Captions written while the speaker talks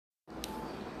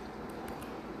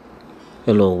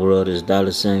Hello world, it's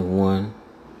Dollar Saint One,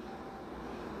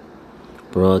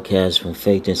 broadcast from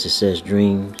Faith and Success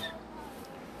Dreams.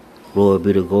 Glory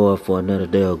be to God for another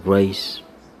day of grace.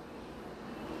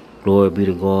 Glory be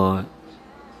to God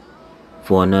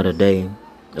for another day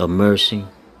of mercy.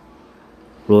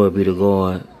 Glory be to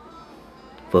God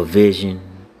for vision,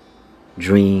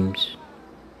 dreams,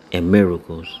 and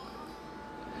miracles.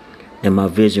 And my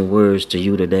vision words to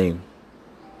you today: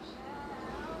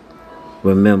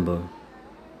 remember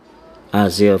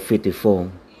Isaiah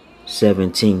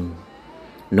 54:17.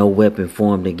 No weapon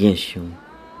formed against you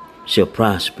shall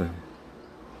prosper.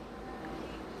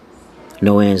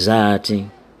 No anxiety,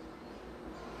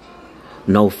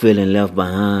 no feeling left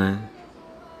behind,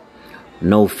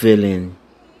 no feeling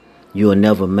you'll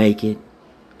never make it.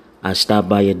 I stop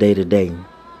by your day to day.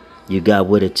 You got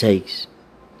what it takes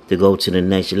to go to the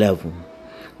next level.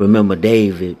 Remember,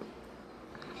 David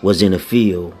was in the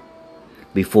field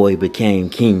before he became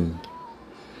king.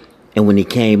 And when he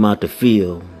came out the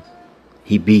field,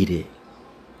 he beat it,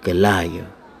 Goliath.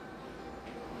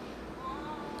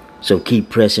 So keep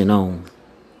pressing on.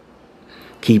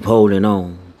 Keep holding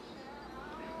on.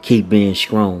 Keep being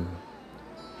strong.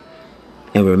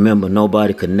 And remember,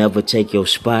 nobody could never take your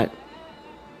spot,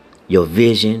 your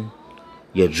vision,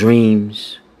 your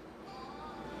dreams,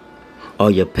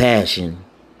 or your passion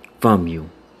from you,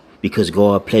 because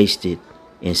God placed it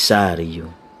inside of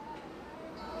you.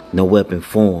 No weapon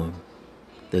formed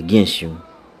against you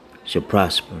shall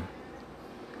prosper.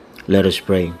 Let us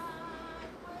pray.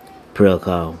 Prayer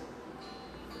call.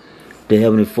 Dear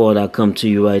Heavenly Father, I come to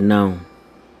you right now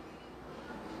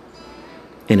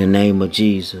in the name of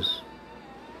Jesus,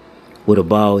 with a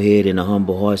bowed head and a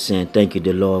humble heart, saying thank you,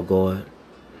 dear Lord God.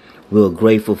 We're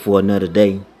grateful for another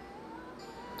day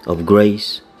of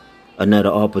grace, another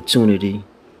opportunity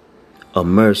of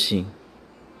mercy,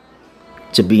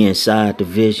 to be inside the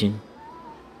vision,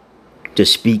 to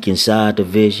speak inside the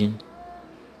vision,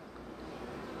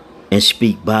 and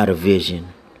speak by the vision,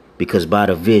 because by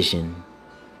the vision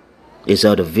is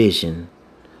of the vision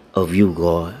of you,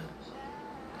 God,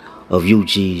 of you,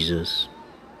 Jesus,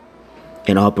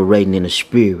 and operating in the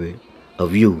spirit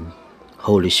of you,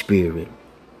 Holy Spirit.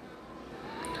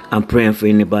 I'm praying for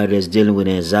anybody that's dealing with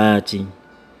anxiety,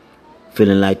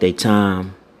 feeling like their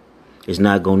time is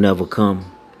not going to never come.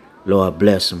 Lord,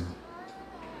 bless them.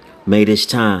 May this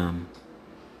time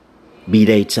be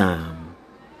their time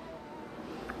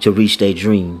to reach their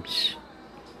dreams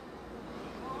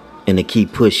and to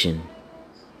keep pushing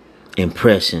and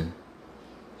pressing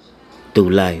through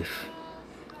life.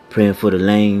 Praying for the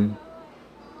lame,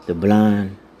 the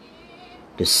blind,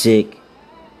 the sick,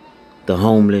 the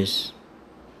homeless,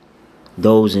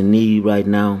 those in need right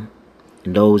now,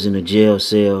 and those in the jail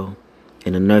cell,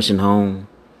 in the nursing home,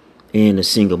 and the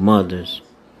single mothers,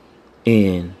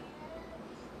 and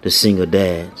the single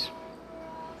dads.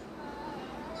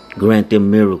 Grant them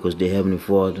miracles, dear Heavenly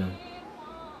Father.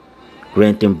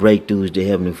 Grant them breakthroughs, dear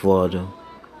Heavenly Father.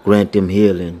 Grant them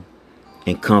healing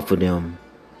and comfort them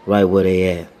right where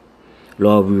they at.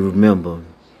 Lord, we remember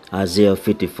Isaiah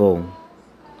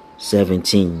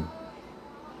 54:17.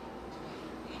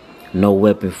 No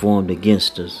weapon formed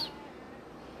against us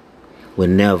will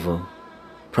never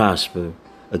prosper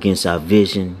against our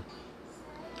vision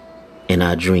and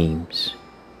our dreams.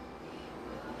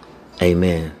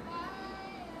 Amen.